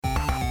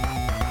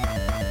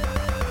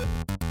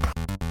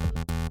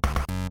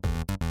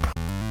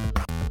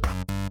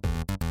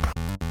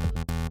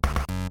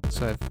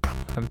So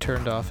I've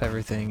turned off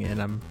everything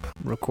and I'm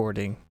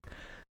recording.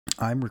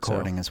 I'm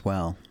recording as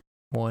well.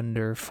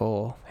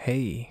 Wonderful.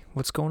 Hey,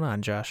 what's going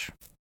on, Josh?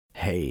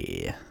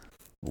 Hey,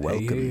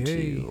 welcome hey.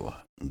 to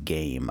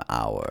Game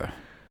Hour.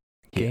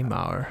 Game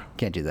Hour.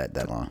 Can't do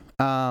that long.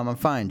 I'm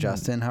fine,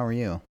 Justin. How are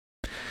you?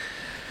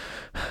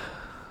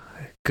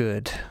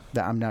 Good.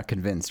 I'm not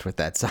convinced with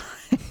that sign.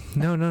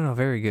 No,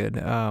 very good.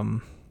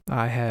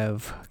 I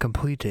have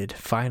completed,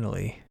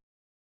 finally,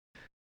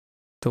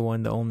 the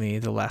one, the only,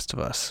 The Last of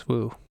Us.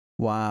 Woo.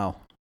 Wow,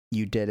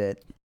 you did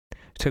it.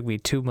 It took me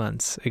 2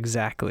 months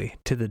exactly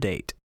to the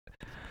date.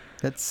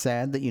 That's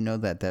sad that you know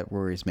that. That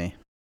worries me.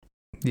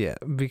 Yeah,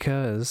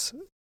 because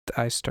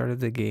I started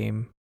the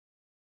game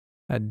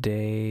a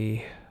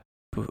day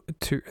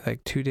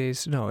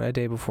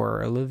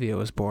before Olivia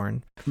was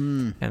born,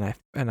 and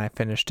I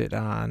finished it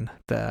on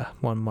the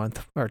 1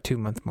 month or 2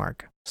 month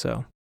mark.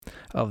 So,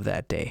 of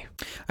that day.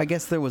 I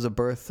guess there was a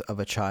birth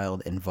of a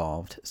child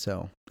involved,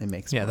 so it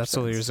makes more that's sense.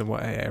 the only reason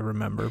why I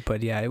remember.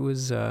 But yeah, it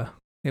was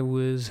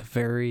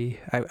very.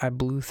 I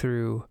blew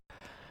through.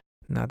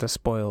 Not to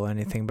spoil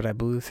anything, but I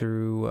blew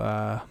through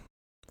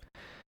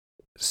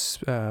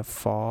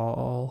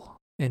fall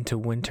into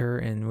winter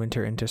and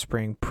winter into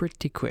spring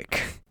pretty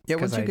quick. Yeah,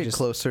 once you get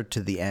closer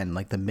to the end,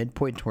 like the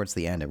midpoint towards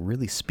the end, it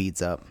really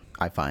speeds up,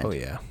 I find. Oh,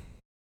 yeah.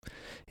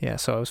 Yeah,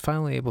 so I was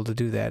finally able to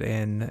do that,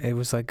 and it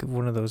was like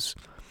one of those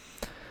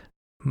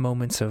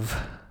moments of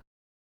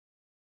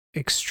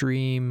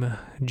extreme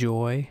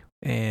joy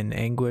and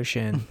anguish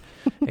and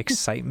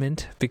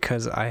excitement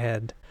because I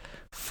had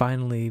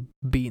finally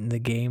beaten the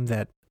game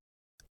that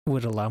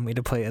would allow me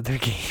to play other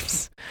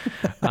games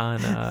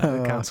on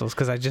consoles,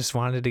 because I just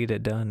wanted to get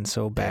it done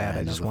so bad.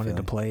 Yeah, I just wanted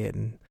to play it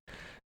and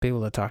be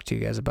able to talk to you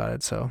guys about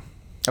it. So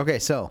okay,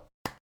 so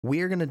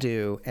we're gonna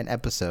do an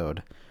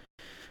episode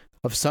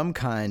of some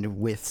kind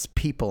with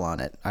people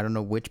on it. I don't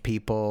know which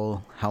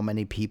people, how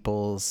many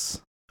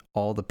peoples,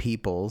 all the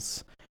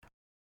peoples.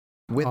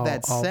 With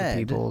that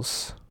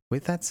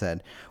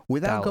said,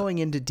 without going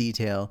into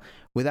detail,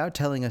 without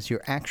telling us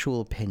your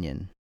actual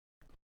opinion,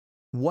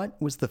 what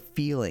was the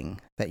feeling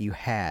that you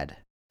had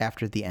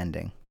after the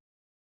ending?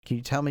 Can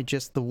you tell me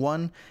just the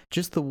one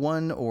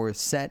or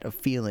set of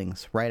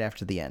feelings right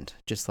after the end?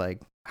 Just like,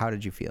 how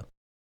did you feel?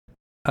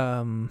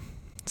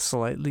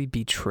 Slightly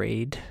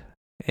betrayed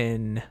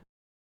and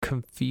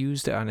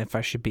confused on if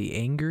I should be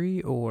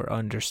angry or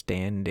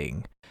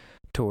understanding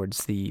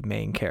towards the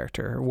main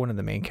character, one of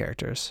the main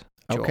characters.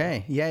 Joel.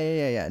 Okay.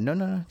 Yeah. No.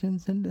 No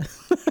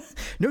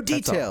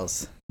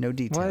details. No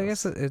details. Well, I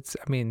guess it's,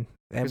 I mean,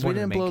 because we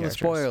didn't blow the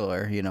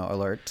spoiler,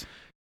 alert.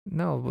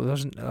 No,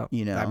 there's,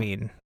 I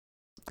mean,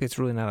 it's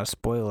really not a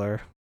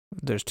spoiler.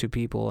 There's two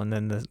people, and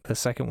then the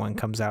second one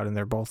comes out, and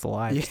they're both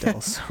alive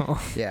still. So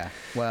yeah.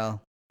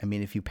 Well, I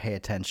mean, if you pay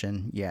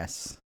attention,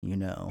 yes, they're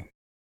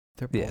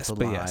both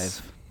alive.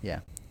 Yes. Yeah.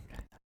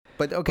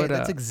 But okay,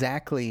 that's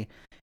exactly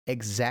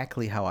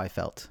how I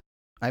felt.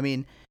 I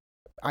mean,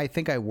 I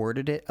think I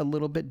worded it a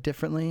little bit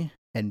differently,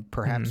 and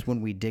perhaps when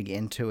we dig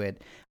into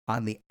it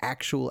on the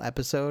actual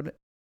episode,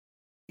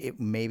 it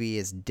maybe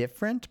is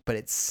different, but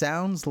it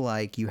sounds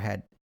like you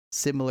had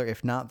similar,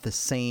 if not the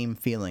same,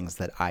 feelings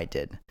that I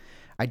did.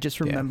 I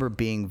just remember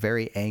being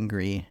very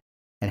angry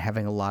and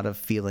having a lot of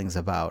feelings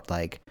about,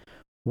 like,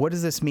 what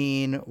does this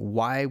mean?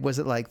 Why was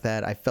it like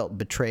that? I felt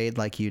betrayed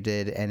like you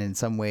did, and in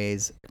some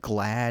ways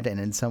glad, and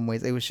in some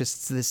ways it was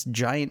just this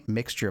giant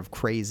mixture of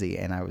crazy,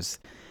 and I was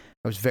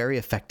very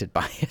affected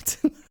by it.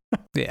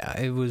 Yeah,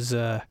 it was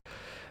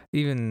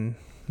even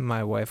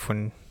my wife,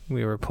 when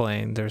we were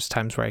playing, there's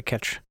times where I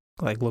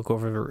look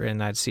over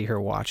and I'd see her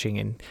watching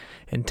and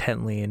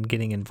intently and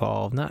getting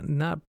involved.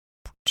 Not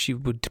she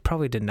would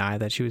probably deny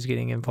that she was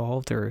getting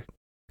involved or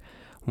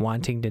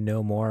wanting to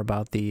know more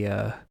about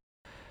the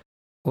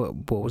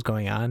what was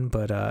going on,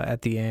 but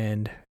at the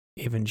end,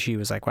 even she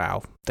was like,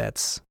 "Wow,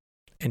 that's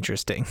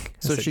interesting."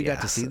 So she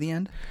got to see the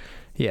end?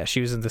 Yeah,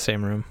 she was in the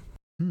same room.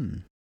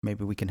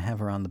 Maybe we can have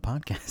her on the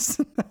podcast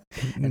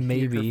and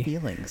hear her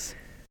feelings.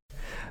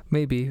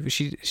 Maybe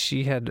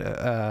she had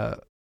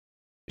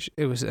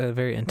it was a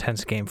very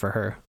intense game for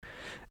her.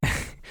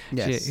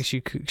 Yes.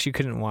 she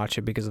couldn't watch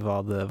it because of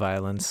all the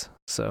violence.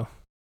 So,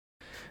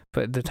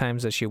 but the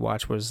times that she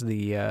watched was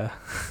the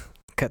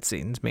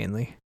cutscenes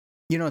mainly.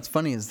 What's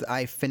funny is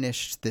I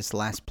finished this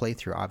last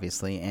playthrough,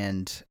 obviously,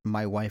 and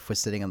my wife was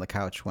sitting on the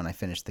couch when I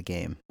finished the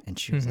game, and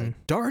she was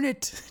like, "Darn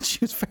it!" She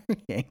was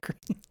very angry.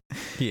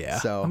 Yeah.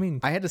 So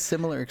I had a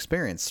similar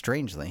experience,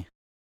 strangely.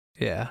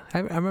 Yeah,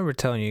 I remember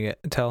talking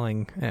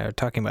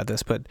about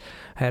this, but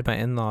I had my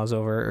in-laws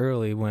over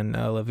early when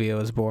Olivia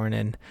was born,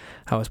 and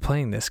I was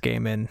playing this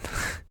game, and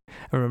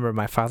I remember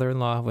my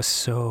father-in-law was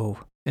so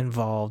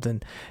involved,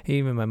 and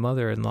even my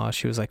mother-in-law,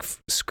 she was like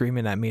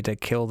screaming at me to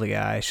kill the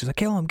guy. She's like,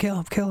 kill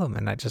him,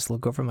 and I just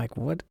look over, I'm like,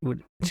 what are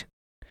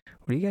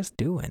you guys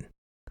doing?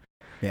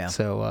 Yeah.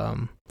 So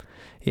I'm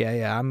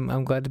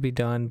glad to be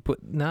done,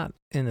 but not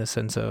in the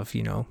sense of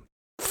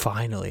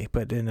finally,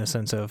 but in the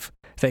sense of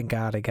thank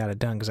God I got it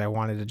done, because I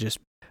wanted to just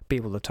be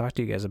able to talk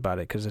to you guys about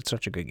it because it's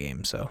such a good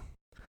game. So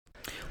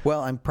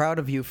Well, I'm proud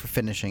of you for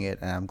finishing it,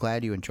 and I'm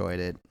glad you enjoyed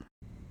it.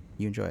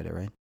 You enjoyed it,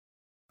 right?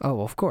 Oh,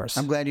 well, of course.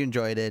 I'm glad you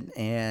enjoyed it,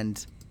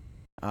 and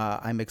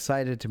I'm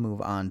excited to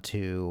move on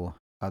to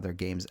other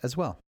games as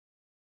well.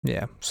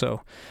 Yeah,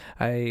 so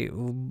I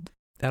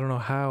don't know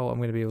how I'm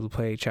going to be able to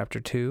play Chapter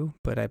 2,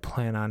 but I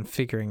plan on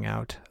figuring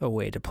out a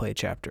way to play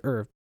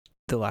The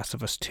Last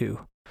of Us 2.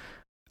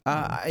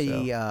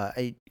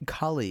 A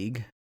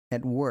colleague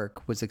at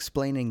work was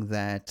explaining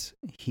that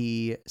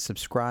he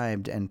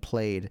subscribed and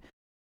played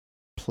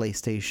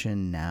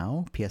PlayStation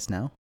Now, PS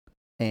Now,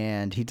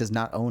 and he does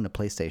not own a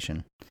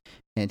PlayStation,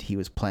 and he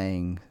was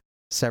playing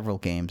several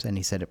games, and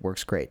he said it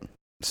works great.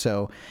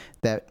 So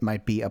that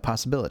might be a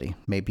possibility.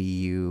 Maybe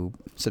you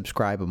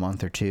subscribe a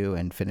month or two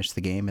and finish the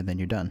game, and then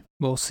you're done.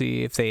 We'll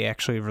see if they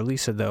actually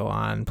release it, though,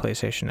 on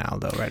PlayStation Now,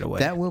 though, right away.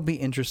 That will be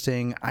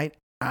interesting.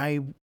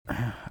 I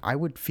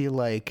would feel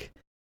like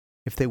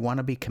if they want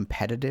to be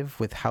competitive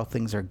with how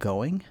things are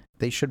going,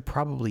 they should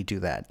probably do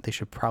that. They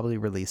should probably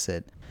release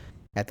it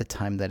at the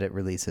time that it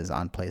releases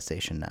on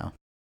PlayStation Now.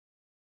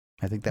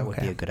 I think that would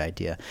be a good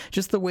idea.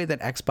 Just the way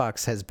that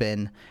Xbox has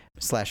been, /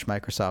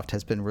 Microsoft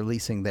has been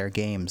releasing their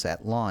games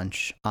at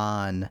launch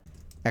on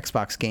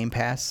Xbox Game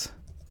Pass.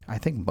 I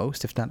think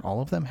most, if not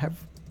all of them,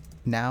 have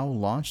now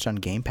launched on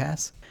Game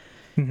Pass.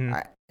 Mm-hmm.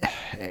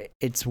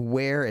 It's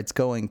where it's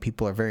going.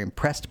 People are very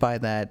impressed by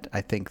that.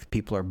 I think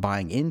people are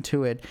buying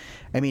into it.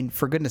 I mean,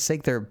 for goodness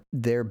sake,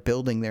 they're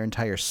building their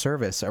entire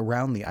service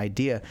around the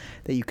idea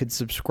that you could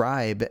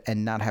subscribe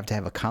and not have to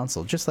have a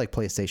console, just like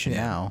PlayStation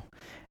Now.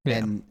 Yeah.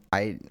 And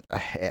I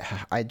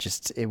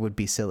just, it would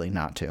be silly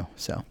not to.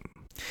 So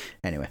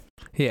anyway.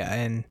 Yeah.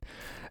 And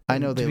I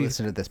know they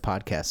listen to this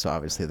podcast, so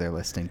obviously they're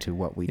listening to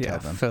what we tell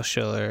them. Phil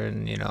Schiller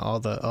and, all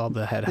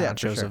the head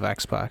honchos of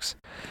Xbox.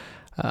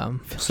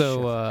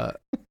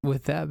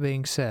 With that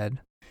being said,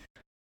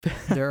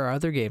 there are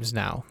other games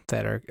now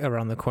that are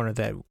around the corner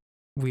that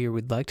we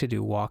would like to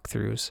do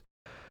playthroughs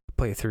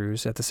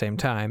at the same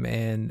time.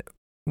 And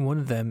one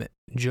of them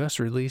just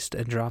released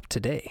and dropped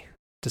today,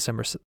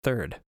 December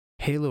 3rd.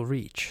 Halo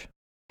Reach.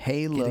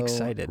 Get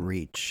excited.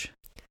 Reach.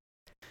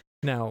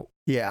 Now,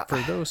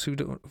 for those who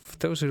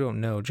don't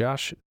know,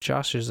 Josh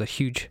is a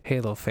huge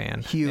Halo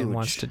fan. Huge. And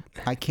wants to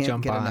I can't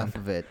jump get on. enough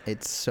of it.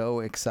 It's so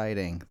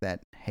exciting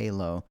that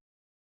Halo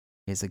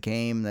is a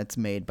game that's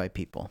made by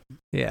people.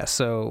 Yeah,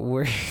 so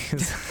we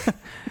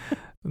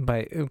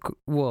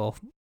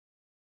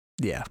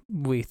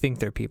think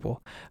they're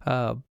people.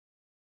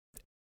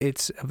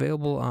 It's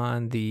available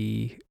on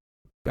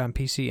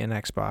PC and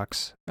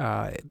Xbox,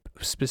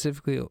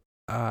 specifically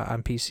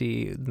on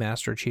PC.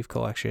 Master Chief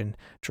Collection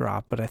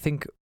dropped, but I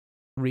think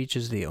Reach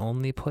is the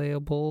only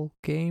playable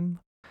game,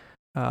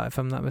 if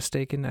I'm not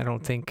mistaken. I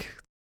don't think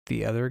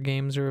the other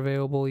games are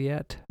available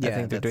yet. Yeah, I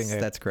think they're doing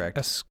that's correct.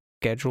 A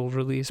scheduled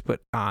release, but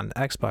on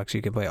Xbox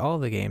you can play all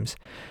the games,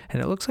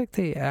 and it looks like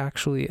they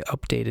actually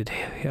updated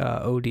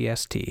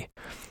ODST,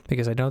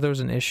 because I know there was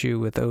an issue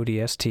with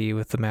ODST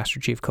with the Master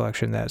Chief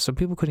Collection that some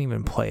people couldn't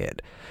even play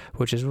it,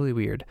 which is really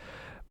weird.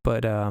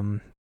 But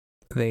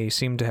they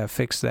seem to have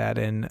fixed that,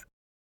 and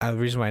the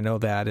reason why I know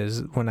that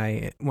is when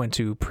I went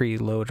to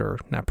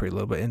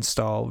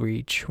install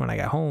Reach when I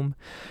got home,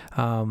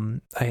 I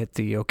hit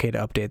the OK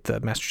to update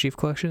the Master Chief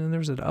Collection, and there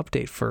was an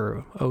update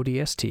for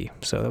ODST,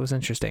 so that was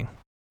interesting.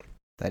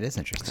 That is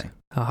interesting.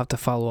 I'll have to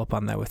follow up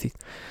on that with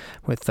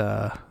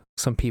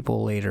some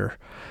people later.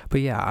 But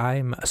yeah,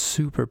 I'm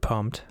super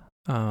pumped.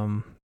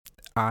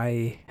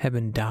 I have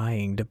been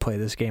dying to play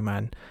this game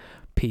on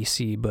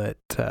PC, but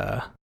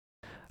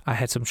I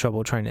had some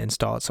trouble trying to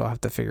install it, so I'll have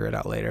to figure it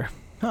out later.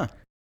 Huh.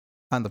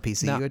 On the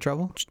PC you had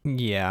trouble?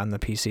 Yeah, on the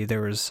PC.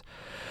 There was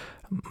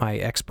my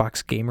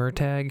Xbox gamer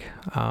tag.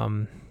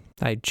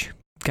 I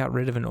got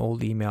rid of an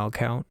old email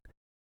account,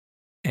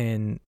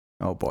 and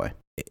oh boy.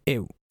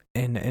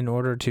 In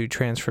order to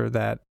transfer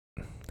that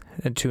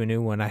to a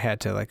new one, I had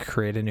to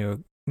create a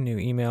new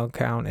email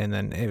account, and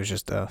then it was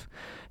just a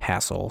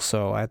hassle,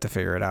 so I had to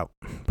figure it out.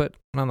 But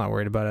I'm not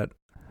worried about it.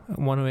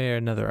 One way or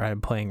another, I'm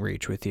playing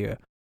Reach with you.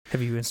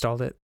 Have you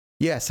installed it?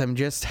 Yes, I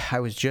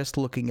was just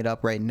looking it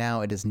up right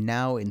now. It is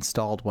now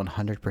installed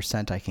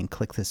 100%. I can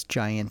click this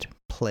giant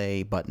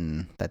play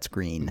button that's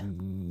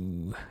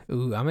green.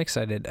 Ooh, I'm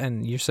excited.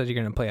 And you said you're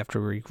going to play after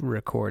we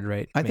record,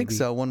 right? I think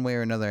so. One way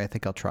or another, I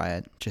think I'll try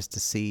it just to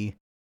see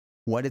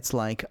what it's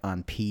like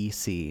on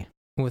PC.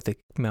 With the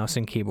mouse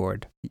and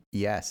keyboard.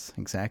 Yes,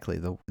 exactly.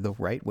 The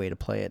right way to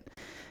play it.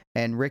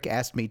 And Rick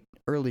asked me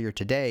earlier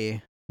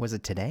today, was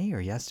it today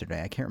or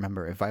yesterday? I can't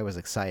remember, if I was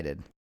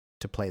excited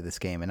to play this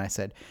game. And I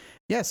said,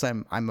 yes,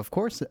 I'm of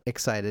course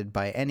excited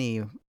by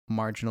any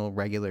marginal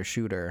regular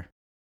shooter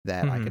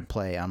that I could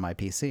play on my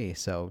PC.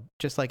 So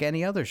just like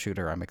any other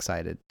shooter, I'm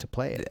excited to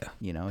play it.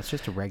 Yeah. It's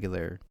just a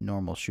regular,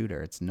 normal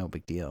shooter. It's no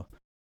big deal.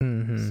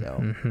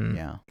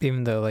 Yeah.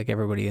 Even though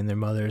everybody and their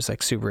mother is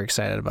super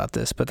excited about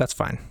this, but that's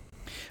fine.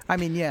 I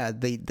mean, yeah,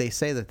 they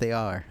say that they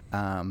are.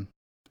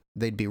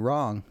 They'd be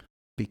wrong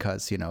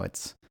because,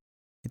 it's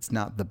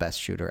not the best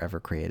shooter ever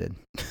created.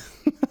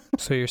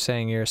 So you're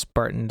saying your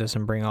Spartan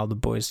doesn't bring all the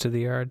boys to the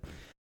yard?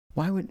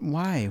 Why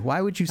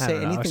would you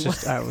say anything?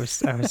 I was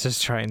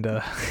just trying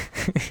to.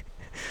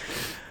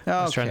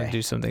 I was trying to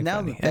do something now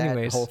funny.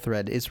 That whole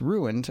thread is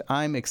ruined.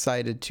 I'm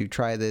excited to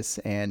try this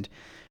and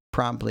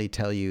promptly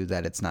tell you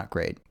that it's not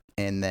great,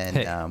 and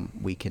then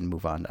we can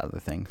move on to other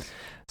things.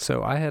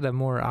 So I had a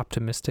more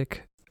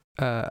optimistic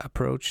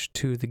approach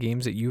to the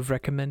games that you've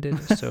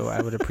recommended, so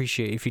I would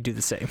appreciate if you do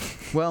the same.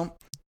 Well,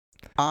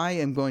 I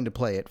am going to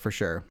play it for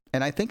sure,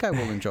 and I think I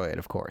will enjoy it,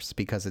 of course,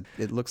 because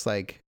it looks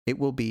like it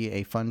will be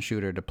a fun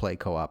shooter to play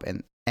co-op,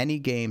 and any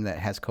game that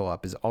has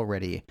co-op is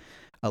already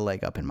a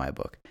leg up in my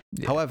book.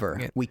 Yeah,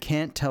 however, we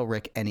can't tell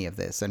Rick any of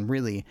this, and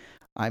really,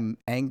 I'm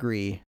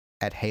angry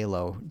at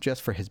Halo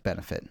just for his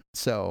benefit.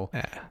 So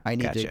I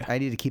need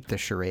to keep the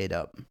charade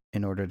up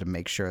in order to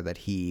make sure that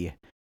he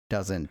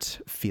doesn't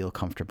feel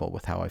comfortable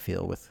with how I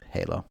feel with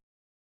Halo.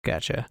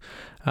 Gotcha.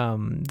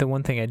 The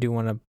one thing I do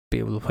want to be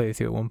able to play with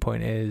you at one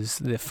point is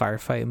the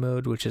firefight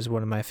mode, which is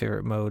one of my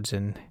favorite modes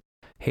in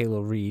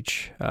Halo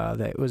Reach.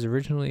 That was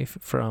originally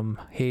from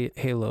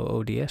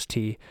Halo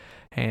ODST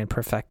and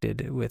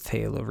perfected with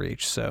Halo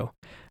Reach. So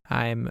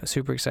I'm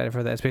super excited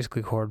for that. It's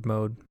basically horde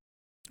mode,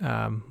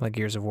 like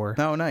Gears of War.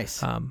 Oh,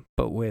 nice.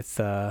 But with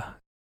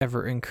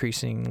ever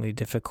increasingly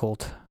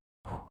difficult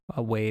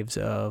waves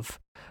of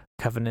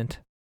Covenant.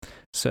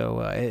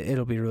 So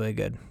it'll be really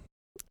good.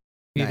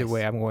 Either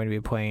way, I'm going to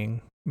be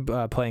playing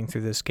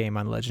through this game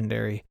on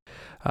Legendary,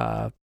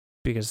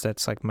 because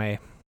that's like my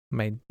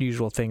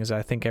usual thing. Is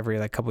I think every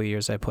couple of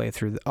years I play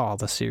through all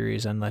the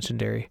series on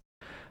Legendary.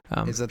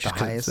 Is it the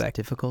highest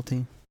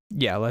difficulty?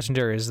 Yeah,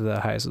 Legendary is the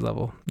highest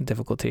level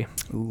difficulty.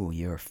 Ooh,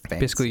 you're fancy.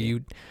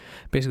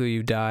 Basically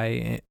you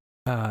die,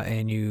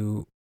 and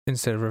you,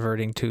 instead of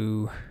reverting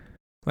to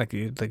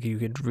you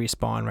could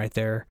respawn right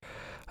there.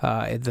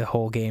 The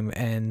whole game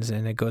ends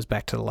and it goes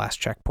back to the last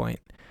checkpoint.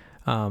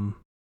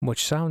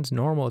 Which sounds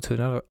normal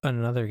to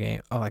another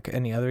game, like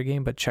any other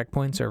game, but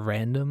checkpoints are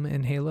random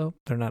in Halo.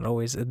 They're not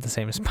always at the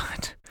same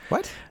spot.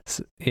 What?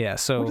 So, yeah,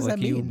 so what does that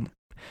mean?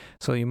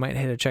 You might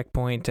hit a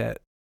checkpoint at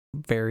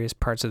various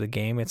parts of the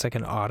game. It's like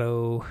an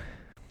auto.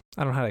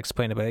 I don't know how to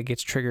explain it, but it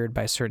gets triggered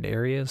by certain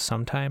areas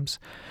sometimes.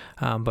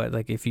 But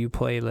like if you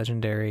play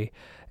Legendary,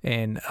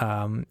 and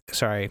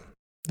sorry,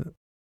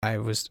 I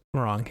was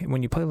wrong.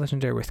 When you play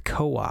Legendary with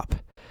co-op,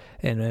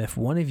 and if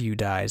one of you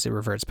dies, it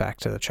reverts back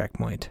to the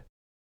checkpoint.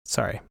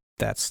 Sorry,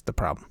 that's the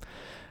problem.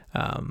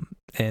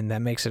 And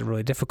that makes it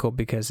really difficult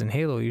because in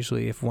Halo,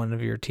 usually if one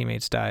of your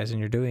teammates dies and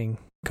you're doing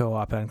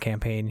co-op on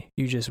campaign,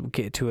 you just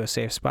get to a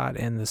safe spot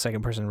and the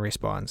second person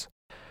respawns.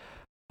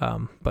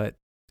 But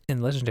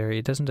in Legendary,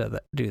 it doesn't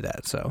do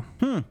that. So,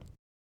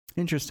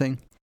 interesting.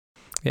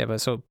 Yeah, but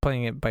so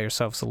playing it by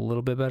yourself is a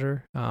little bit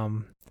better.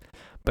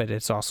 But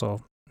it's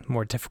also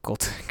more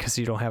difficult because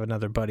you don't have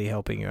another buddy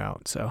helping you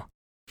out. So.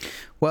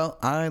 Well,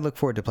 I look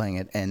forward to playing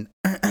it, and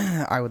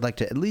I would like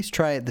to at least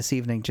try it this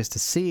evening just to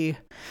see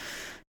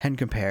and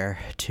compare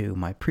to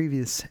my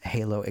previous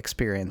Halo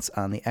experience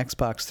on the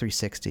Xbox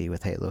 360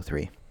 with Halo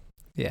 3.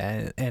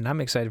 Yeah, and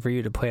I'm excited for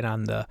you to play it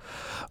on the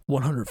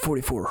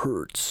 144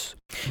 hertz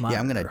monitor.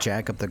 Yeah, I'm going to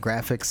jack up the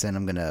graphics, and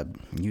I'm going to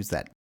use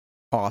that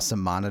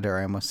awesome monitor.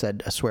 I almost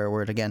said a swear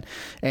word again.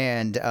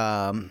 And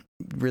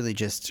really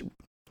just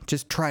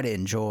try to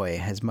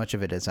enjoy as much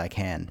of it as I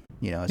can,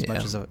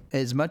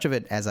 as much of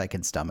it as I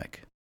can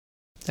stomach.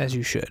 As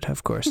you should,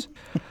 of course.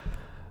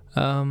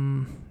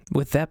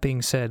 With that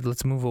being said,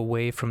 let's move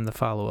away from the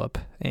follow-up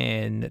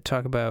and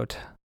talk about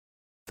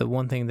the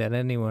one thing that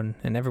anyone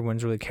and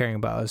everyone's really caring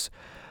about is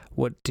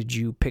what did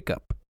you pick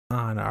up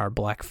on our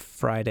Black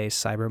Friday,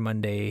 Cyber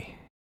Monday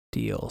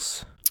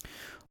deals?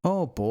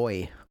 Oh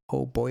boy.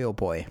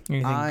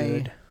 Anything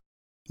good?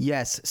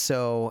 Yes.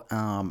 So,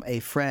 a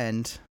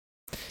friend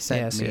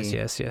sent me.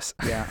 Yes.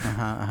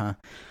 Yeah.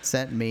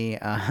 Sent me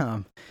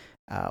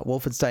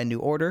Wolfenstein New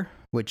Order,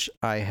 which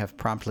I have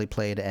promptly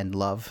played and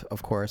love,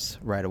 of course,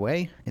 right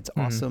away. It's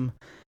awesome.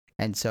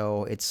 And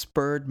so it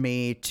spurred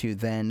me to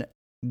then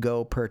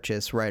go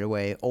purchase right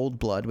away Old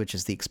Blood, which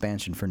is the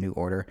expansion for New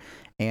Order,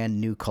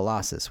 and New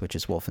Colossus, which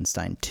is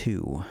Wolfenstein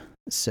 2.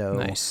 So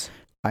nice.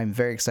 I'm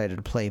very excited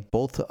to play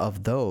both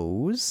of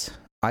those.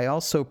 I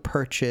also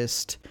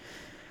purchased...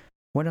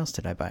 What else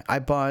did I buy? I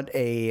bought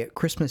a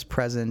Christmas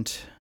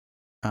present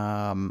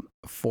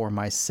for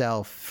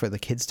myself for the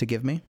kids to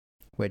give me,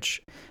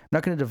 which I'm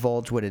not going to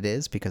divulge what it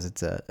is because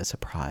it's a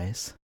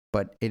surprise,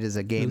 but it is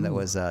a game that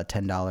was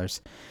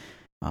 $10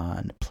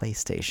 on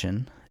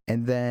PlayStation.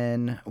 And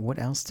then what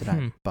else did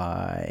I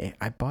buy?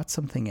 I bought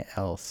something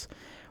else.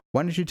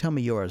 Why don't you tell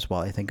me yours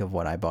while I think of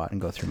what I bought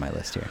and go through my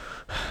list here?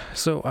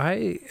 So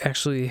I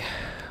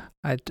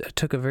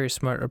took a very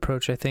smart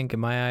approach, I think, in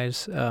my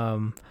eyes.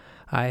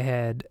 I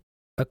had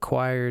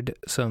acquired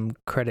some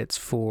credits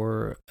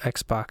for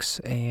Xbox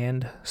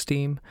and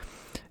Steam,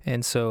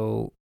 and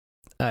so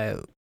I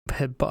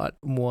had bought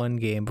one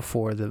game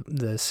before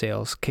the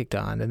sales kicked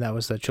on, and that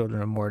was the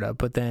Children of Morta.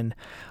 But then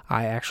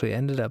I actually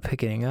ended up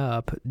picking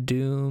up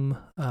Doom,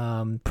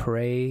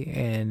 Prey,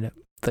 and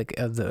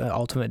the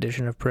Ultimate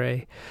Edition of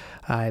Prey.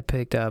 I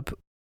picked up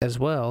as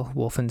well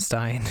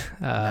Wolfenstein,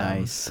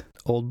 nice,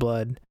 Old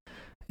Blood,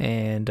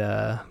 and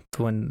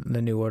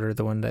the new order,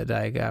 the one that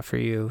I got for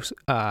you,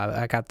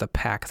 I got the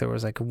pack. There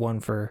was like one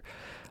for,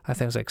 I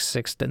think it was like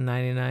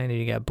 $6.99, and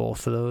you got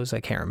both of those.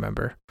 I can't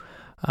remember.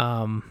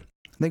 I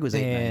think it was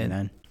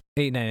 $8.99.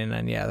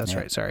 $8.99. Yeah, that's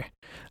right. Sorry.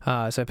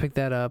 So I picked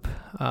that up.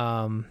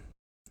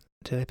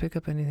 Did I pick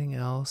up anything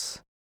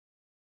else?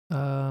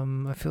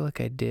 I feel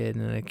like I did,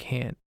 and I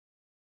can't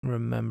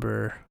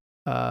remember.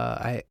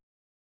 I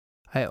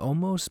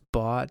almost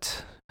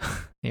bought.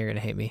 You're gonna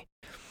hate me.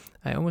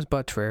 I almost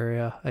bought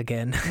Terraria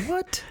again.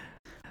 What?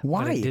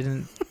 Why? But I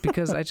didn't,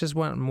 because I just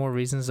want more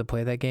reasons to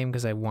play that game,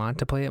 because I want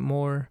to play it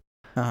more.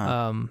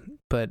 Uh-huh.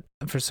 But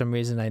for some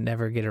reason I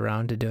never get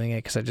around to doing it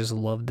because I just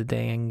love the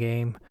dang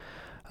game.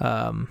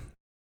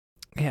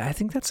 Yeah, I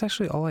think that's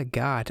actually all I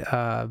got.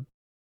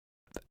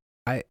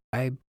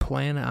 I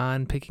plan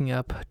on picking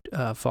up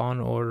Fallen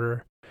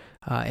Order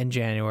in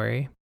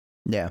January.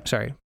 Yeah.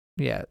 Sorry.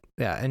 Yeah,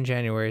 in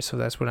January. So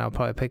that's when I'll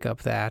probably pick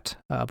up that.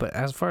 But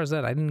as far as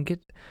that, I didn't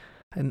get,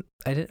 and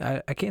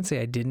I can't say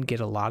I didn't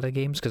get a lot of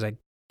games, because I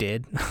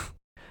did.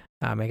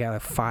 I got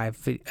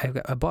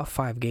like I bought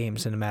 5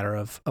 games in a matter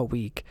of a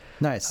week.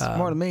 Nice.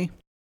 More than me.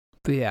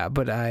 But yeah,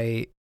 but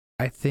I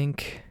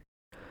think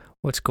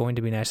what's going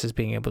to be nice is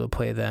being able to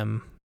play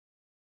them.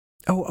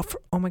 Oh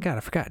my God, I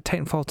forgot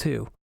Titanfall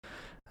 2.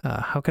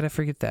 How could I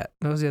forget that?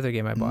 That was the other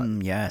game I bought.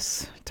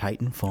 Yes,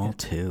 Titanfall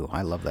 2.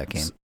 I love that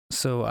game.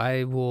 So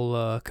I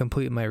will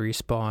complete my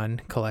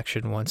Respawn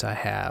collection once I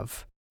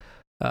have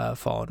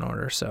Fallen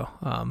Order. So,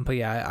 but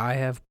yeah, I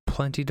have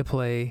plenty to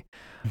play.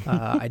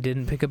 I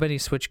didn't pick up any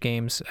Switch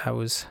games. I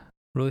was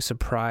really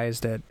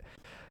surprised at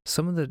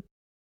some of the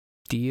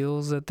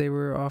deals that they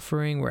were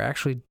offering were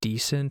actually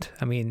decent.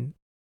 I mean,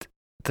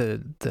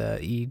 the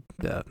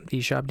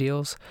eShop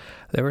deals,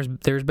 there was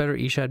better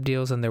eShop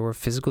deals than there were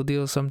physical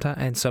deals sometimes.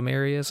 In some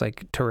areas,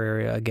 like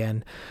Terraria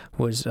again,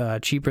 was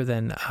cheaper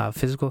than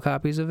physical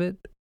copies of it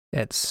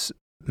at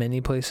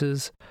many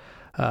places.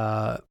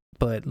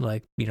 But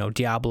like,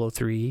 Diablo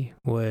 3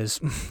 was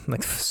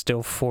like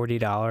still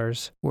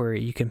 $40, where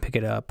you can pick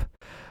it up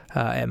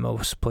at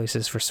most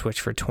places for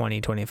Switch for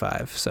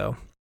 $20-$25. So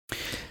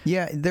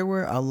yeah, there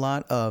were a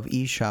lot of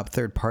eShop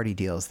third-party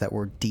deals that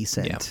were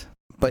decent. Yeah.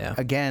 But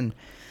again,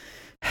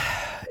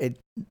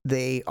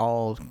 they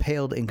all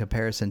paled in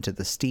comparison to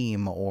the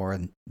Steam or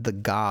the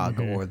GOG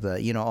or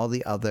the, all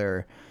the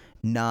other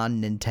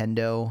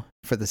non-Nintendo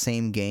for the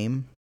same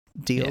game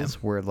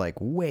deals were like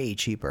way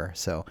cheaper.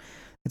 So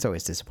it's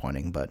always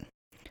disappointing, but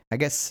I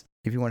guess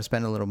if you want to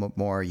spend a little bit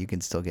more, you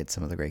can still get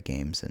some of the great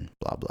games and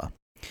blah, blah.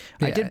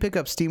 Yeah. I did pick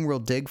up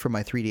SteamWorld Dig for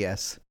my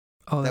 3DS.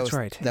 Oh, that's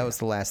right. That was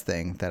the last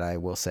thing that I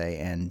will say.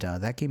 And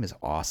that game is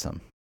awesome.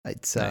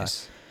 It's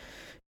nice.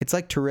 It's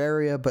like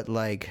Terraria, but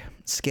like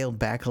scaled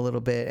back a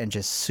little bit and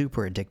just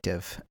super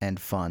addictive and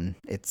fun.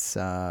 It's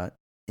got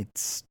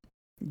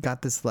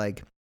this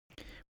like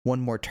one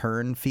more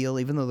turn feel,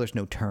 even though there's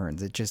no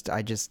turns.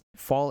 I just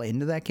fall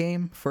into that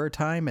game for a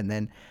time, and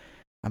then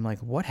I'm like,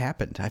 what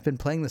happened? I've been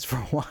playing this for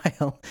a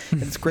while.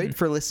 It's great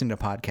for listening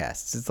to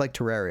podcasts. It's like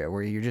Terraria,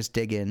 where you're just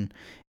digging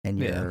and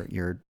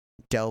you're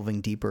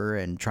delving deeper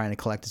and trying to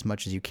collect as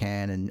much as you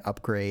can and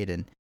upgrade,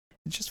 and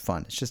it's just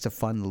fun. It's just a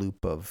fun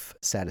loop of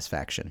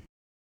satisfaction.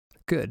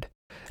 Good.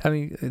 I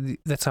mean,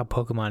 that's how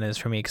Pokemon is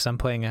for me, because I'm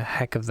playing a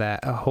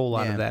whole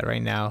lot of that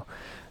right now.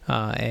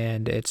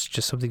 And it's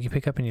just something you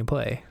pick up and you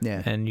play.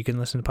 Yeah. And you can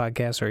listen to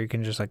podcasts, or you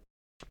can just like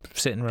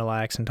sit and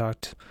relax and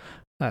talk.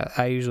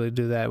 I usually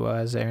do that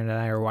as Erin and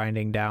I are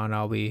winding down.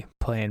 I'll be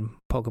playing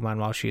Pokemon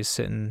while she's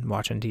sitting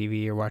watching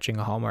TV or watching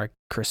a Hallmark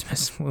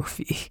Christmas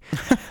movie,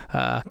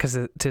 because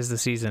it is the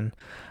season.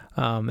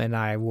 And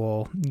I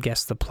will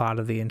guess the plot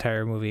of the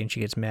entire movie, and she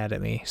gets mad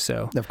at me.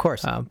 So of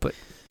course,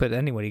 but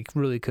anybody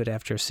really could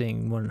after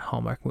seeing one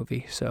Hallmark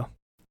movie. So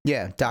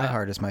yeah, Die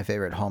Hard is my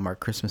favorite Hallmark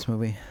Christmas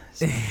movie.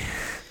 So,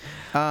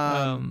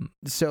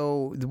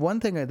 so the one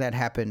thing that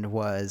happened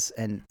was,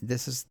 and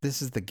this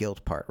is the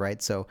guilt part,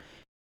 right? So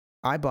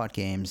I bought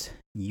games,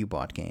 you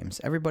bought games,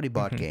 everybody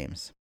bought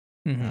games,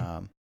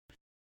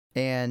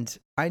 and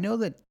I know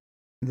that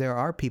there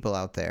are people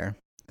out there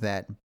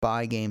that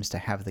buy games to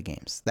have the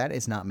games. That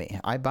is not me.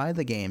 I buy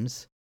the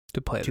games to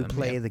play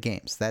the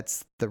games.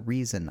 That's the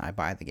reason I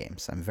buy the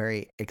games. I'm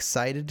very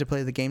excited to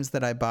play the games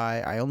that I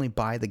buy. I only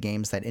buy the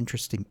games that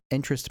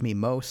interest me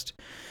most.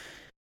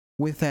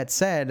 With that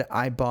said,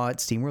 I bought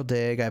SteamWorld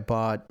Dig. I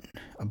bought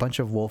a bunch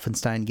of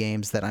Wolfenstein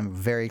games that I'm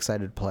very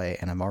excited to play,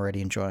 and I'm already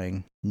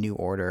enjoying New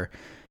Order.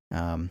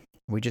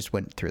 We just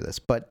went through this.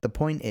 But the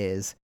point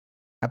is,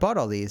 I bought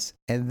all these,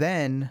 and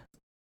then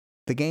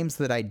the games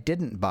that I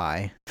didn't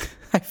buy,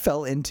 I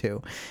fell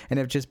into, and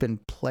have just been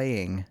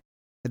playing.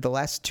 The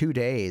last 3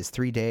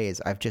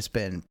 days, I've just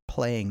been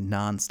playing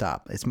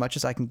nonstop, as much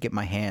as I can get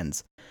my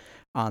hands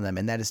on them,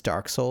 and that is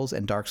Dark Souls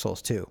and Dark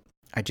Souls 2.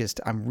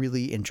 I'm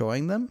really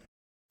enjoying them.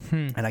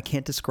 And I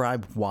can't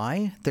describe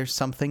why. There's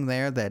something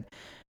there that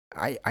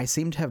I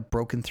seem to have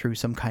broken through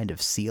some kind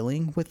of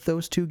ceiling with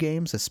those two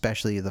games,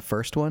 especially the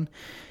first one.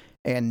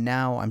 And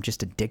now I'm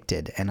just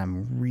addicted, and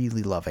I'm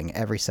really loving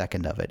every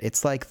second of it.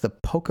 It's like the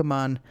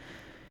Pokemon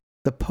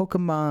the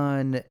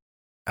Pokemon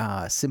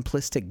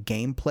simplistic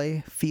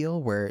gameplay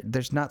feel where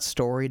there's not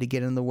story to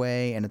get in the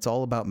way and it's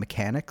all about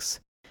mechanics,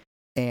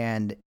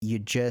 and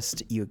you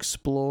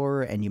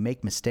explore and you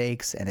make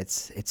mistakes, and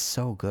it's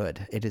so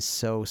good. It is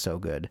so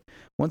good.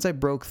 Once I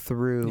broke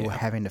through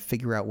having to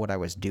figure out what I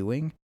was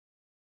doing,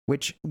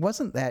 which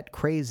wasn't that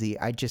crazy,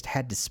 I just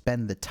had to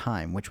spend the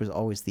time, which was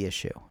always the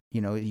issue.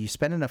 You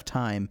spend enough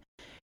time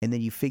and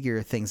then you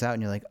figure things out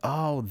and you're like,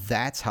 oh,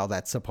 that's how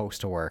that's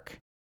supposed to work.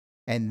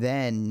 And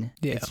then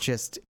it's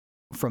just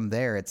from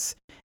there, it's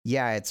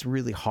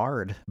really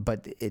hard,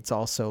 but it's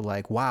also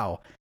like,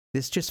 wow,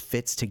 this just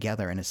fits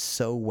together and is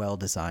so well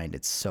designed.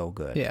 It's so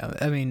good. Yeah,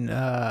 I mean,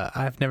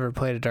 I've never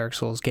played a Dark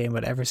Souls game,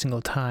 but every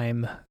single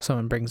time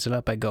someone brings it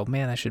up, I go,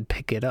 man, I should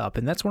pick it up.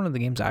 And that's one of the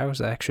games I was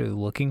actually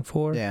looking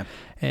for. Yeah.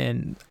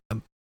 And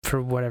for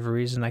whatever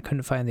reason, I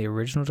couldn't find the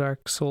original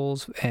Dark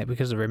Souls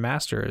because the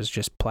remaster is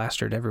just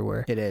plastered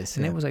everywhere. It is.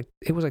 And it was like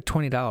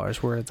 $20,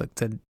 where like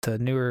the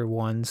newer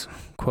ones,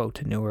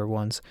 quote, newer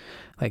ones,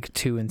 like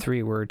 2 and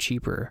 3 were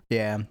cheaper.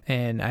 Yeah.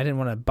 And I didn't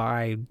want to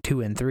buy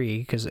 2 and 3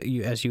 because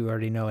as you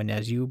already know, and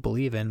as you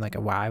believe in, like,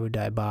 why would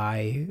I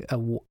buy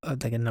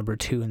a number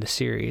 2 in the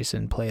series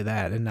and play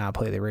that and not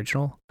play the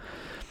original?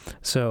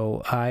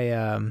 So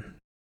I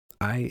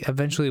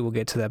eventually will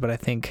get to that, but I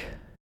think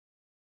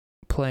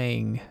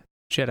playing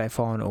Jedi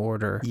Fallen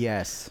Order.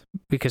 Yes.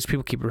 Because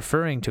people keep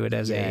referring to it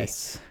as a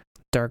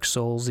Dark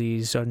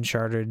Souls-y,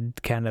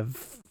 Uncharted kind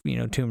of,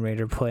 Tomb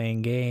Raider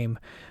playing game,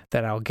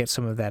 that I'll get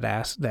some of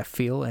that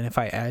feel. And if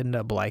I end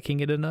up liking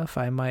it enough,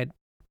 I might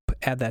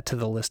add that to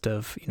the list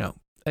of,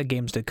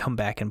 games to come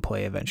back and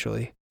play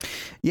eventually.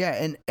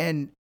 Yeah.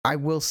 And I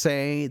will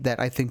say that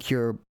I think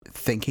you're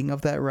thinking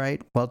of that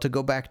right. Well, to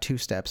go back 2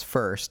 steps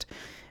first,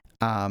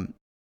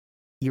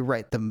 you're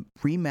right. The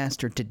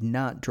remaster did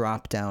not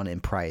drop down in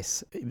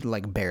price,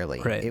 like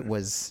barely. Right. It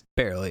was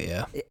barely,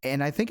 yeah.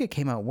 And I think it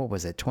came out, what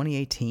was it,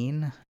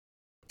 2018?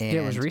 And it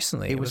was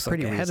recently. It was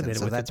pretty like recent,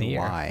 so that's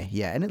why.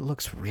 Yeah, and it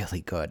looks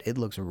really good. It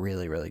looks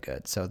really, really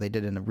good. So they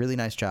did a really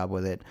nice job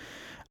with it.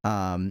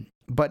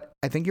 But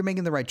I think you're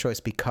making the right choice,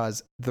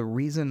 because the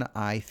reason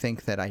I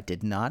think that I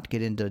did not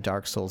get into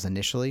Dark Souls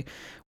initially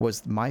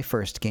was my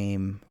first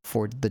game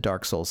for the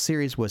Dark Souls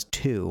series was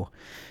 2.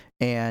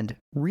 And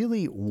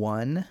really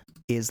 1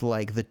 is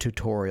like the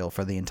tutorial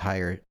for the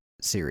entire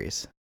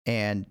series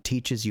and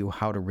teaches you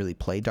how to really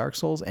play Dark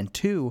Souls. And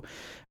 2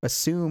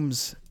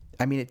 assumes,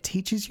 it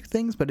teaches you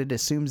things, but it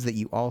assumes that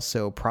you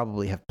also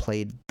probably have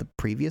played the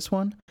previous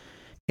one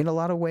in a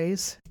lot of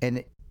ways.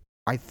 And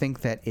I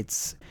think that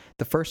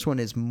the first one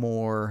is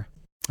more,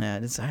 I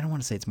don't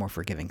want to say it's more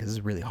forgiving because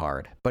it's really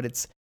hard,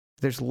 but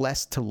there's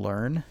less to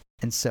learn.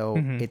 And so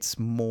it's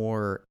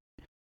more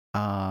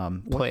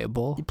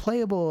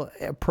playable,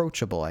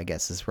 approachable, I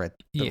guess is right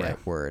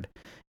word.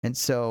 And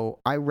so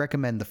I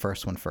recommend the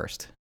first one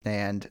first.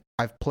 And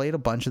I've played a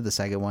bunch of the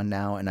second one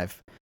now, and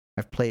I've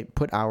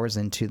put hours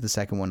into the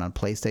second one on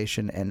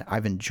PlayStation, and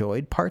I've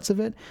enjoyed parts of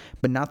it,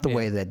 but not the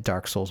way that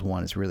Dark Souls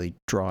 1 is really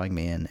drawing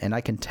me in. And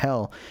I can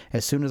tell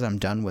as soon as I'm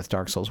done with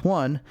Dark Souls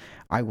 1,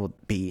 I will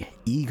be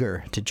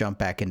eager to jump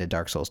back into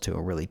Dark Souls 2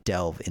 and really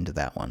delve into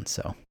that one.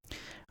 So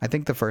I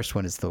think the first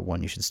one is the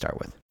one you should start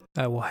with.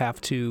 I will have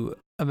to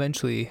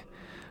eventually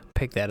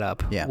pick that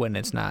up when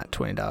it's not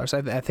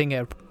 $20. I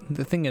think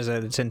the thing is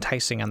that it's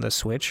enticing on the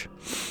Switch.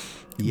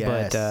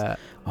 Yes. But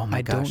oh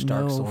my gosh,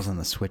 Dark Souls on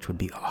the Switch would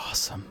be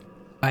awesome.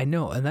 I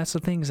know, and that's the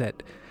thing, is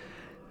that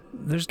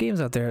there's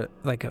games out there,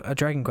 like a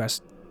Dragon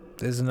Quest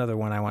is another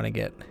one I want to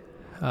get.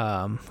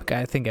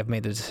 I think I've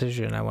made the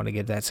decision I want to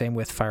get that. Same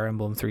with Fire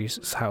Emblem Three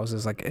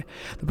Houses. Like,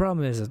 the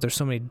problem is that there's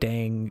so many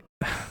dang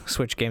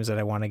Switch games that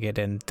I want to get,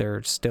 and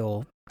they're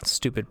still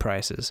stupid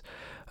prices.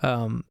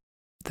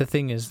 The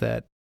thing is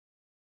that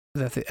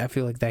I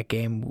feel like that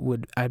game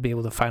I'd be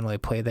able to finally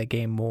play that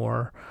game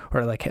more,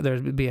 or like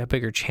there'd be a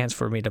bigger chance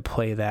for me to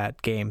play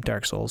that game,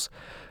 Dark Souls,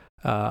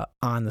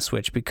 on the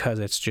Switch, because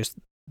it's just,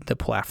 the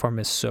platform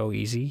is so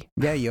easy.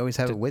 Yeah, you always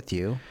have it with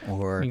you.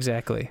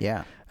 Exactly.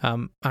 Yeah.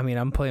 I'm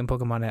playing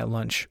Pokemon at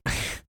lunch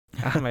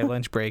on my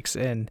lunch breaks,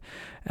 and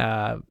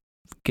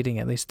getting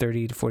at least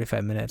 30 to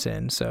 45 minutes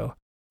in. So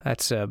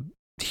that's a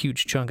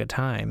huge chunk of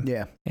time.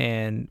 Yeah.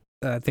 And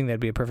I think that'd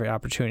be a perfect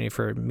opportunity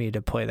for me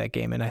to play that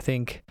game. And I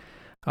think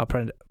I'll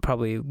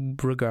probably,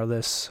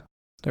 regardless,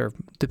 or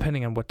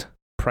depending on what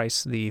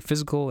price the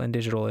physical and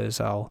digital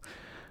is, I'll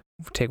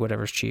take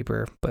whatever's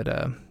cheaper. But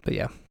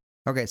yeah.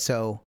 Okay,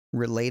 so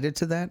related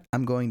to that,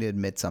 I'm going to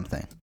admit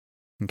something.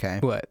 Okay.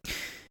 What?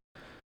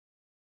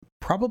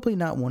 Probably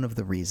not one of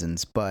the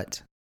reasons,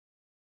 but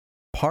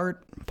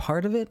part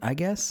of it, I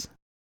guess,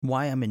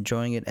 why I'm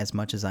enjoying it as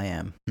much as I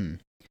am.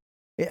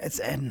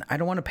 And I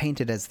don't want to paint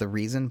it as the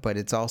reason, but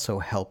it's also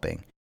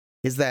helping,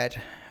 is that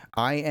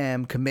I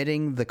am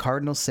committing the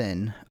cardinal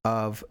sin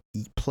of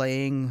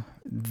playing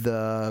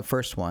the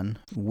first one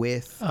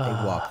with a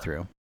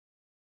walkthrough.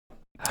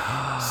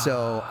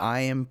 So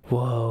I am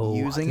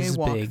using a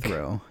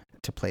walkthrough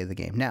to play the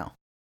game. Now,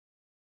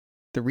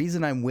 the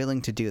reason I'm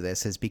willing to do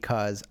this is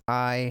because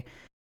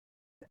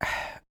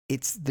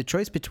it's the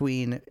choice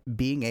between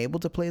being able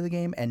to play the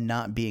game and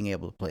not being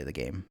able to play the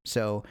game.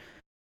 So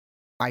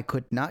I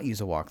could not use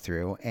a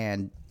walkthrough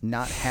and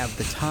not have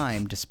the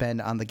time to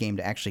spend on the game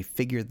to actually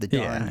figure the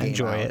darn game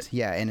enjoy out. it.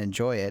 Yeah, and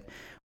enjoy it.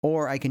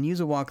 Or I can use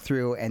a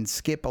walkthrough and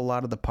skip a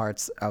lot of the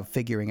parts of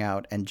figuring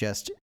out and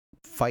just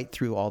fight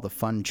through all the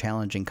fun,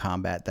 challenging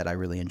combat that I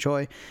really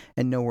enjoy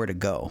and know where to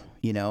go,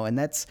 you know? And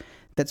that's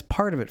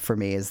part of it for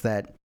me, is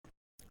that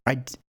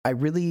I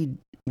really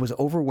was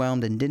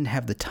overwhelmed and didn't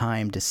have the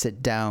time to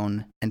sit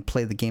down and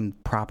play the game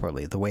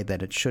properly, the way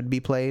that it should be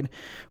played,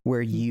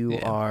 where you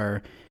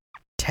are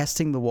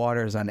testing the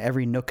waters on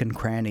every nook and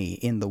cranny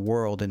in the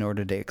world in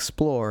order to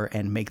explore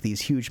and make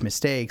these huge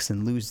mistakes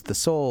and lose the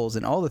souls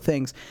and all the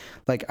things.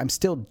 Like, I'm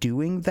still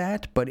doing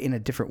that, but in a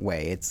different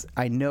way.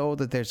 I know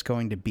that there's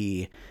going to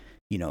be,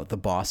 you know, the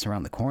boss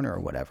around the corner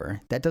or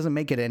whatever. That doesn't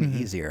make it any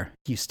easier.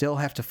 You still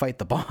have to fight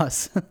the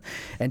boss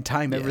and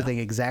time everything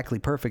exactly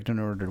perfect in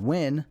order to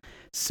win.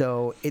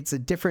 So it's a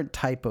different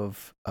type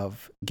of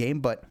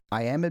game, but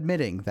I am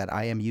admitting that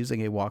I am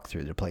using a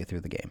walkthrough to play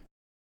through the game.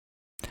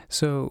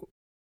 So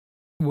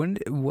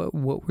what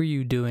were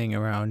you doing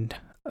around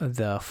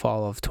the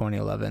fall of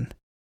 2011?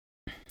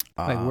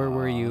 Like, where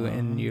were you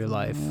in your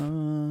life?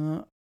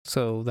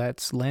 So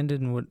that's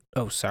Landon would.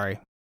 Oh, sorry.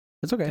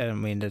 It's okay. I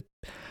didn't mean to.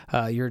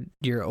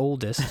 Your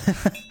oldest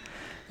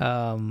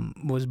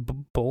was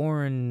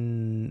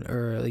born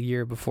a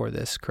year before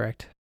this,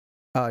 correct?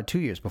 2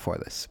 years before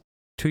this.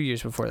 2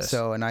 years before this.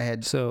 So, and I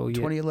had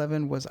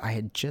 2011 was I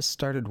had just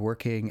started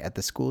working at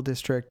the school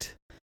district.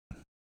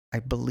 I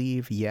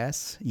believe,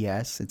 yes,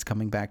 it's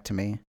coming back to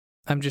me.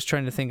 I'm just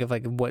trying to think of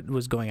like what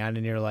was going on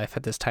in your life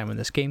at this time when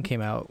this game came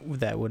out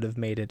that would have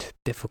made it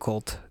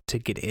difficult to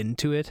get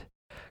into it.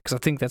 Because I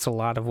think that's a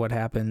lot of what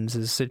happens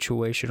is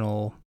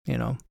situational, you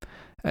know.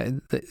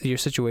 Your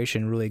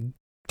situation really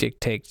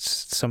dictates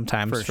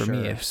sometimes for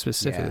me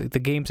specifically. The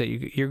games that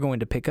you're going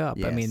to pick up.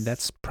 Yes. I mean,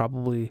 that's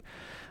probably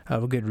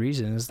a good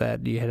reason, is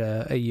that you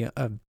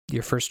had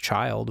your first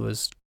child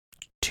was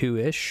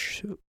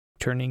 2-ish,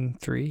 turning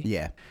 3.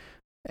 Yeah.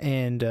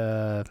 And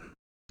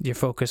your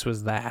focus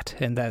was that,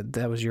 and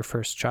that was your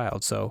first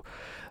child, so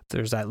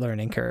there's that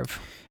learning curve.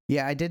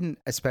 Yeah, I didn't,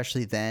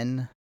 especially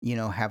then, you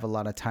know, have a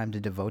lot of time to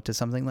devote to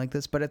something like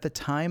this, but at the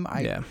time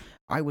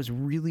I was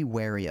really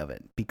wary of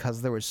it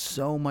because there was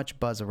so much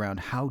buzz around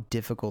how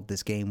difficult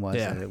this game was,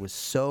 and it was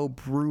so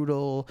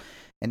brutal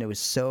and it was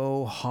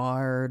so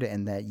hard,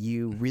 and that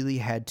you really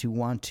had to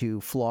want to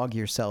flog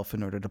yourself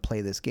in order to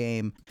play this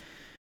game.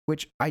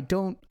 Which I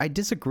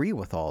disagree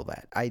with all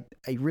that. I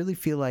really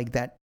feel like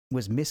that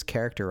was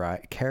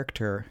characterized.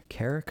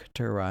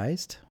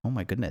 Oh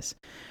my goodness.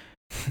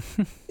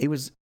 It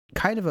was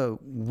kind of a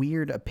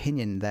weird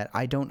opinion that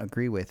I don't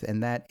agree with,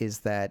 and that is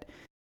that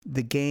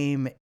the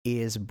game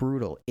is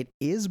brutal. It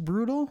is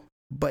brutal,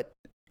 but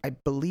I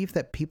believe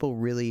that people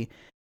really,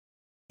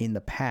 in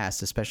the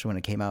past, especially when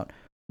it came out,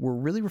 were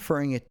really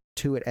referring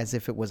to it as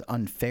if it was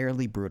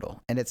unfairly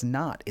brutal. And it's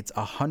not. It's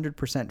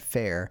 100%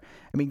 fair.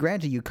 I mean,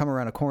 granted, you come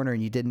around a corner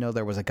and you didn't know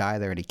there was a guy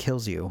there and he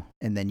kills you,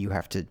 and then you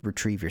have to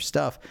retrieve your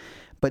stuff.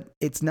 But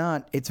it's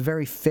not. It's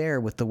very fair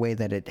with the way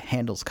that it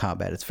handles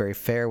combat. It's very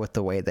fair with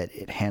the way that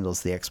it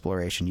handles the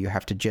exploration. You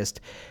have to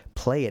just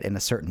play it in a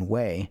certain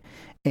way.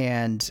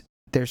 And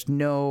there's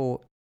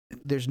no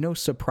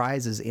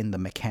surprises in the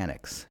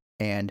mechanics.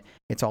 And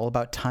it's all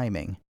about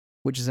timing,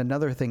 which is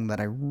another thing that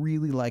I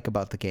really like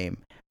about the game.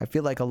 I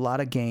feel like a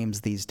lot of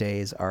games these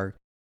days are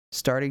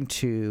starting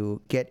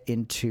to get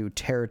into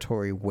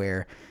territory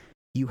where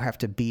you have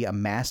to be a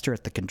master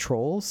at the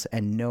controls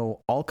and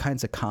know all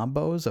kinds of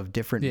combos of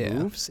different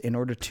moves in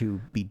order to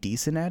be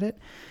decent at it.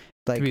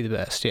 Like, to be the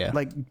best, yeah.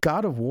 Like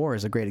God of War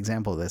is a great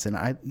example of this,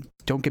 and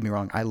don't get me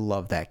wrong, I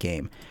love that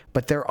game.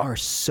 But there are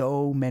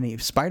so many,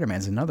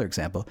 Spider-Man's another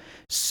example,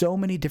 so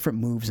many different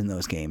moves in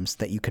those games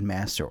that you can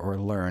master or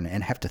learn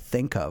and have to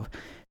think of.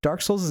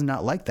 Dark Souls is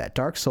not like that.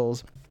 Dark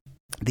Souls,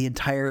 the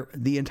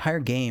entire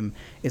game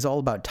is all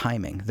about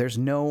timing. There's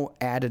no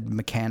added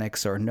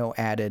mechanics or no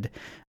added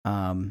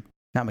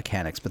not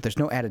mechanics, but there's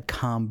no added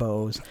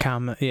combos.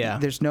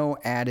 There's no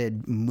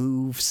added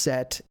move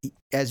set.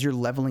 As you're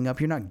leveling up,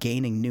 you're not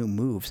gaining new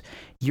moves.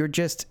 You're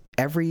just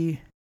every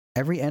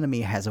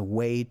enemy has a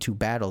way to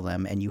battle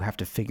them, and you have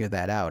to figure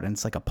that out. And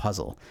it's like a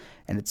puzzle,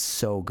 and it's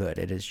so good.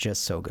 It is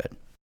just so good.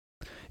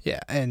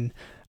 Yeah, and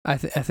I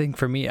think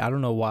for me, I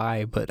don't know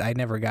why, but I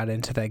never got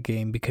into that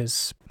game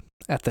because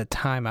at the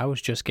time I was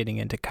just getting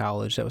into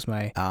college. That was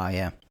my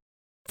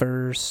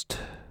first.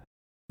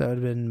 That would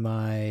have been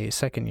my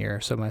second year,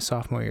 so my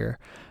sophomore year.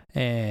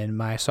 And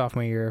my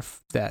sophomore year,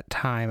 that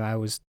time, I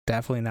was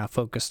definitely not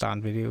focused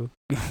on video.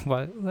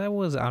 Well, that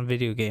was on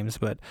video games,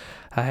 but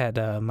I had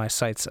my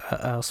sights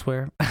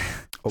elsewhere.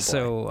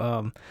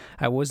 So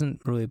I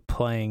wasn't really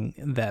playing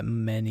that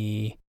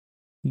many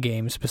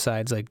games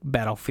besides like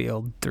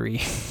Battlefield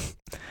 3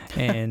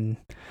 and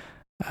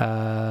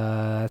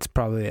it's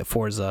probably at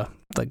Forza.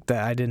 Like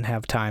that, I didn't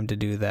have time to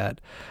do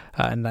that.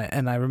 And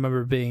I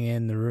remember being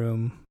in the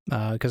room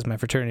because my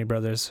fraternity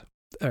brothers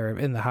or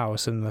in the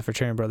house, and the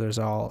fraternity brothers,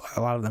 a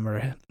lot of them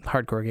are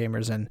hardcore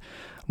gamers, and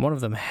one of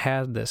them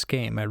had this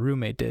game. My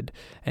roommate did,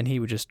 and he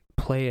would just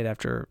play it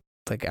after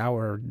like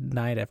hour,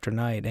 night after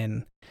night,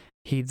 and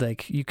he'd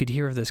like, you could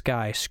hear this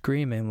guy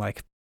screaming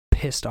like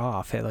pissed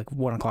off at like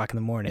 1 o'clock in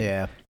the morning.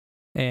 Yeah.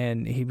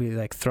 And he'd be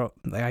like,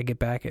 I'd get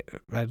back,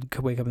 I'd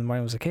wake up in the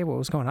morning, I was like, hey, what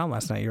was going on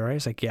last night? You all right?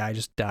 He's like, yeah, I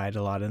just died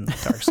a lot in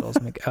Dark Souls.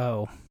 I'm like,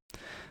 oh,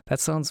 that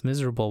sounds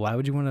miserable. Why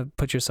would you want to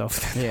put yourself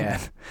through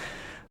that?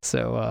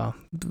 So,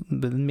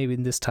 but maybe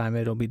this time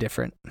it'll be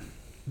different.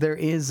 There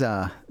is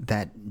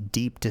that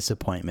deep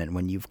disappointment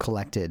when you've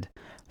collected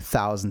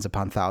thousands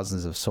upon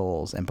thousands of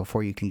souls, and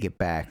before you can get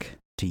back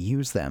to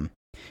use them,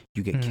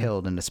 you get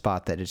killed in a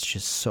spot that it's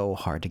just so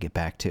hard to get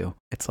back to.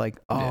 It's like,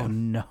 oh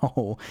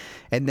no.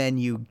 And then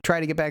you try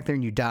to get back there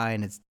and you die,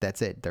 and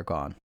that's it. They're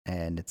gone.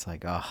 And it's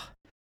like, oh,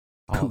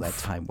 all that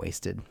time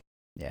wasted.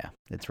 Yeah,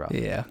 it's rough.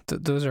 Yeah,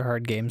 those are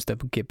hard games to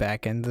get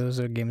back in. Those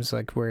are games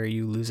like where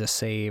you lose a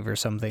save or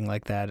something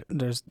like that.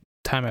 There's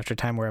time after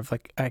time where I've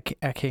like, I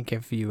can't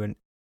give you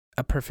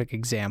a perfect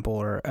example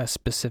or a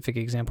specific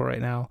example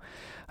right now.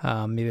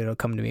 Maybe it'll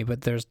come to me,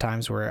 but there's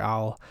times where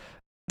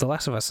The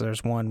Last of Us,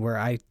 there's one where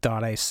I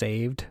thought I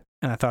saved,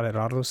 and I thought it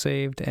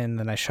auto-saved, and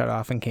then I shut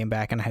off and came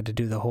back, and I had to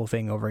do the whole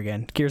thing over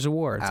again. Gears of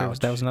War,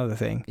 that was another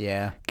thing.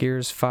 Yeah.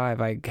 Gears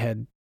 5, I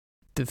had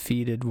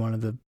defeated one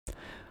of the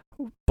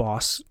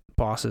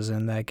bosses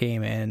in that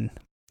game, and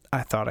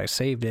I thought I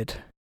saved it.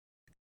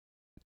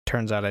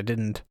 Turns out I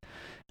didn't,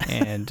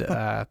 and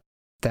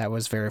that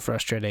was very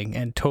frustrating,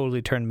 and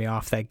totally turned me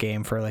off that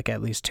game for like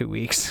at least 2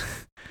 weeks.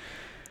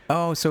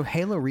 Oh, so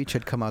Halo Reach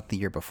had come out the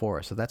year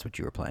before, so that's what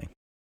you were playing.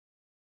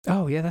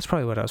 Oh, yeah, that's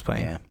probably what I was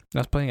playing. Yeah. I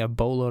was playing a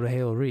boatload of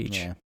Halo Reach.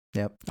 Yeah.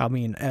 Yep. I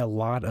mean, a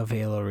lot of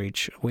Halo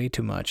Reach. Way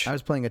too much. I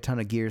was playing a ton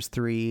of Gears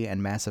 3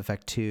 and Mass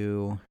Effect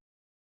 2.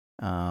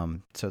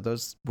 So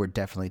those were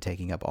definitely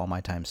taking up all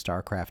my time.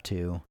 StarCraft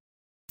 2.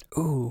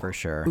 Ooh. For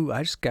sure. Ooh,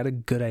 I just got a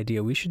good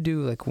idea. We should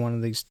do like one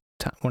of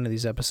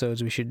these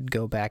episodes. We should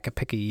go back and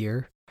pick a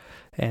year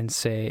and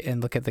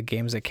look at the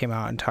games that came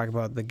out and talk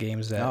about the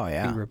games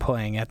that we were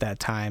playing at that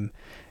time,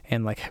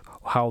 and like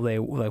how they,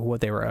 like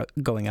what they were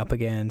going up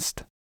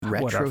against.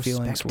 What our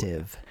feelings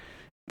were.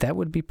 That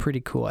would be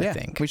pretty cool, I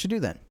think. We should do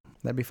that.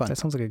 That'd be fun. That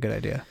sounds like a good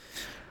idea.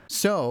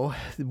 So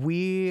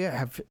we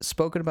have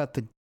spoken about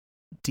the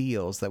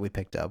deals that we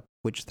picked up,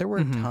 which there were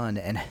a ton.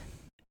 And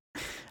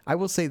I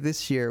will say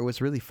this year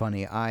was really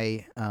funny.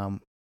 I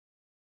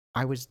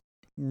was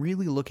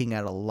really looking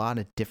at a lot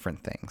of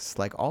different things,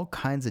 like all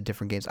kinds of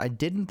different games. I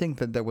didn't think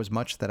that there was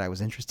much that I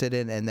was interested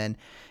in. And then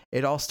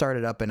it all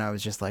started up and I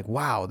was just like,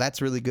 wow,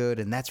 that's really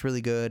good. And that's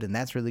really good. And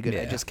that's really good.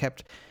 Yeah. I just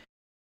kept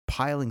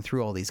piling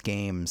through all these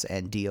games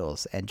and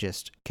deals and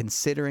just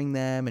considering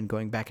them and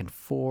going back and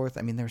forth.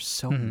 I mean, there's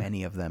so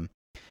many of them.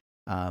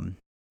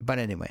 But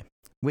anyway,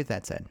 with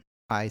that said,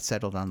 I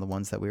settled on the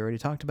ones that we already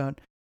talked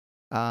about.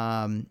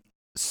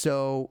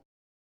 So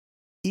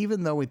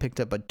even though we picked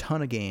up a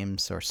ton of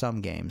games or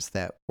some games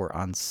that were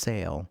on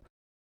sale,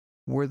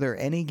 were there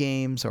any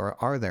games or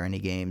are there any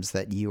games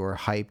that you are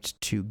hyped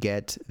to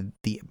get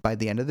by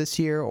the end of this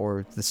year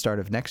or the start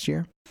of next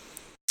year?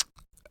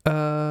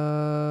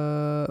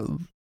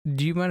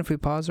 Do you mind if we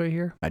pause right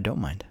here? I don't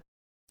mind.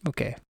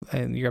 Okay.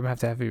 And you're going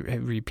to have to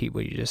repeat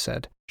what you just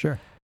said. Sure.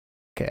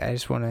 Okay, I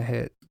just want to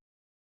hit.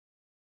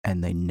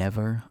 And they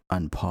never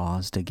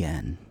unpaused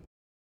again.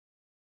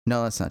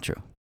 No, that's not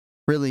true.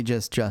 Really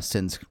just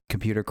Justin's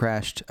computer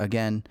crashed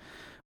again.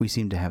 We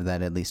seem to have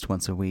that at least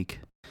once a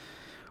week.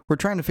 We're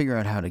trying to figure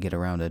out how to get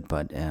around it,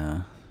 but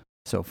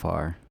so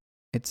far,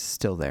 it's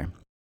still there.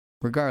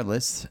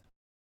 Regardless,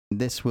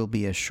 this will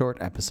be a short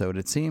episode,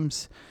 it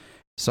seems.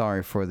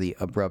 Sorry for the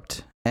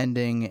abrupt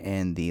ending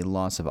and the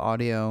loss of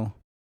audio.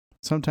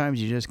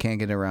 Sometimes you just can't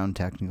get around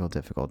technical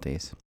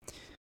difficulties.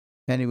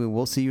 Anyway,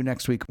 we'll see you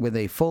next week with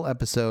a full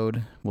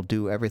episode. We'll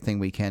do everything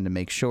we can to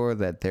make sure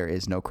that there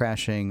is no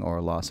crashing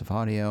or loss of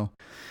audio.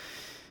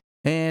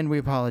 And we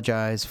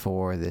apologize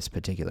for this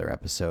particular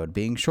episode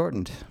being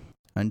shortened.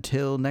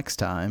 Until next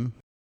time,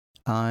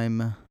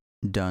 I'm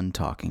done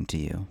talking to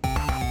you.